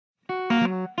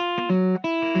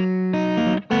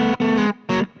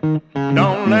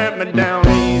Don't let me down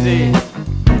easy,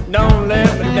 don't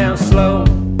let me down slow.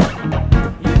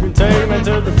 You can take me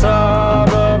to the top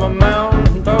of a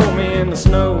mountain and throw me in the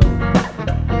snow.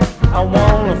 I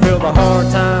wanna feel the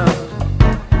hard times,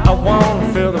 I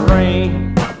wanna feel the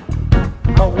rain,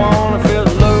 I wanna feel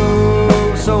the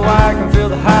low so I can feel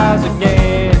the highs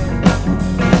again.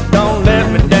 Don't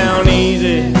let me down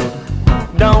easy,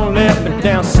 don't let me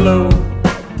down slow.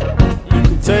 You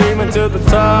can take me to the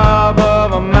top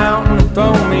of a mountain and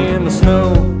throw me in the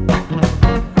snow.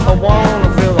 I wanna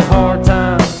feel the hard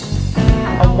times,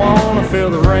 I wanna feel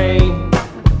the rain,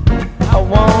 I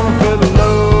wanna feel the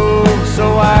low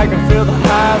so I can feel the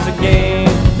highs again.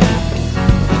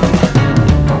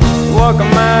 Walk a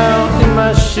mile in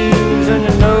my shoes and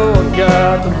you know I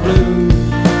got the blues.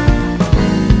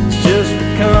 It's just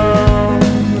become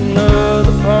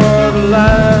another part of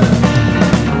life.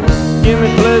 Give me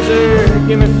pleasure,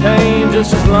 give me pain,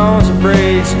 just as long as it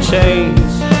breaks the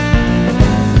chains,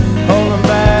 holding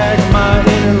back my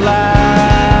inner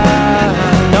life.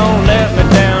 Don't let me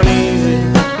down easy,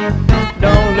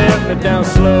 don't let me down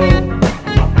slow.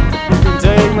 You can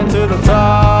take me to the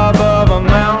top of a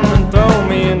mountain and throw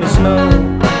me in the snow.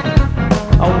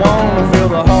 I wanna feel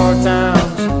the hard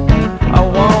times, I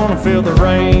wanna feel the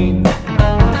rain,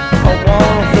 I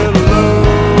wanna feel the low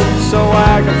so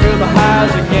I can feel the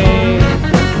highs again.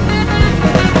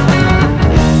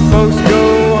 Folks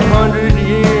go 100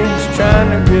 years trying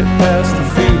to get past the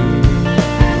fear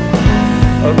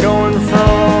of going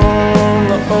from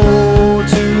the old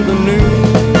to the new.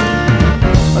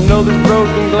 I know there's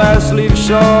broken glass leave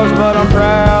shards, but I'm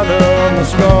proud of my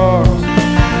scars.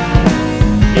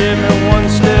 Give me one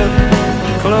step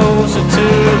closer to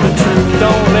the truth.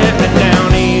 Don't let me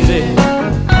down easy,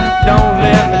 don't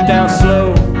let me down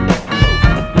slow.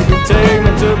 You can take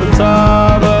me to the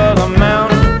top of the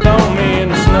mountain, throw me in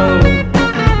the snow.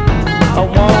 I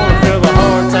wanna feel the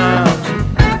hard times,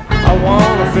 I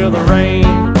wanna feel the rain,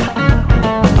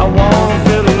 I wanna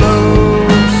feel the low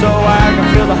so I can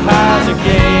feel the highs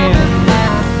again.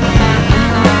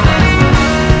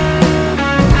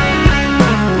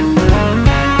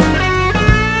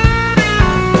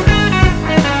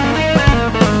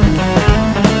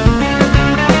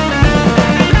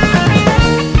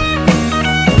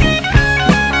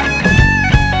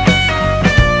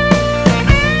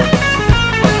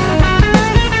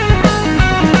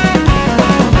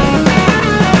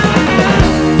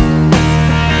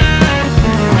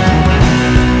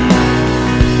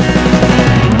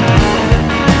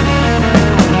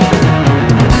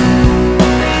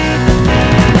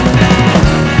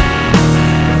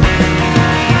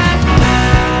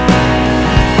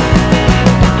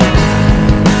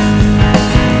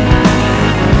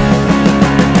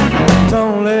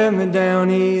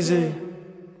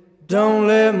 Don't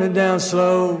let me down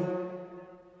slow.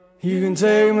 You can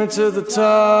take me to the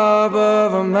top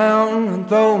of a mountain and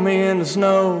throw me in the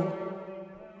snow.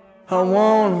 I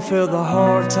wanna feel the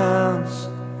hard times,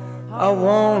 I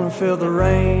wanna feel the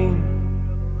rain,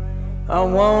 I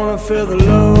wanna feel the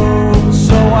low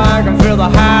so I can feel the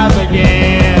highs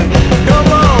again. Come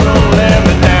on, don't let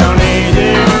me down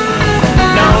easy,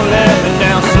 don't let me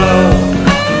down slow.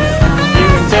 You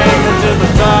can take me to the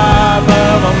top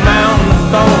of a mountain,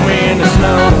 throw me in the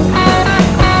snow.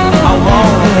 I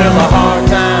wanna feel the hard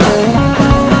times,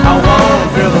 I wanna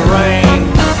feel the rain,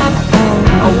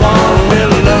 I wanna feel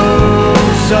the low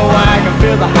so I can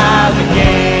feel the highs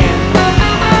again.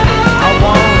 I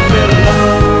wanna feel the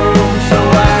low so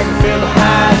I can feel the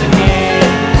highs again.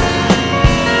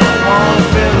 I wanna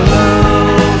feel the low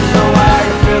so I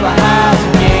can feel the highs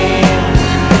again.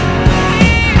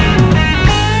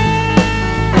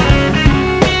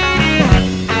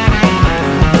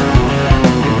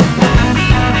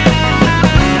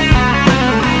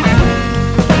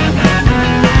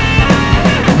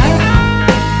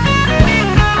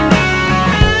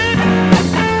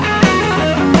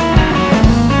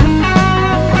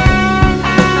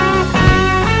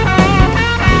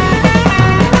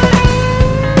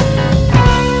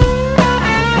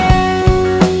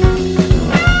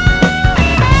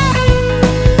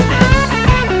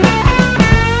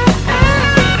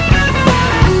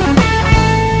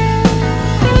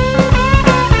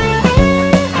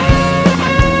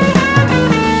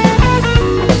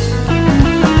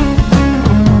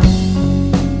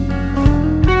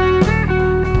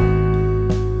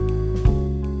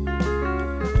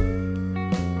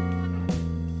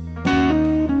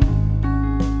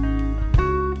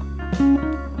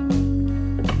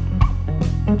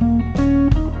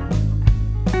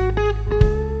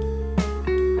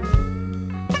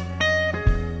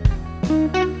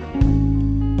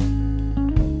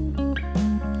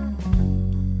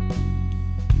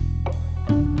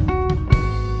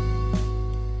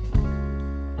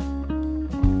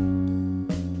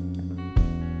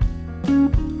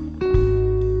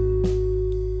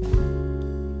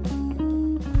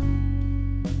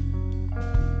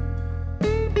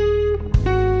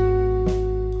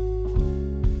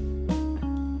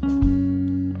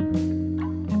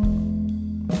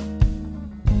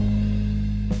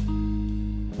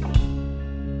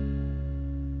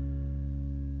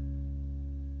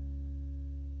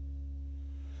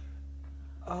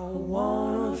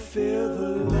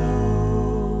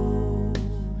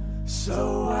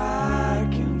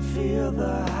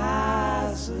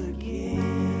 highs again.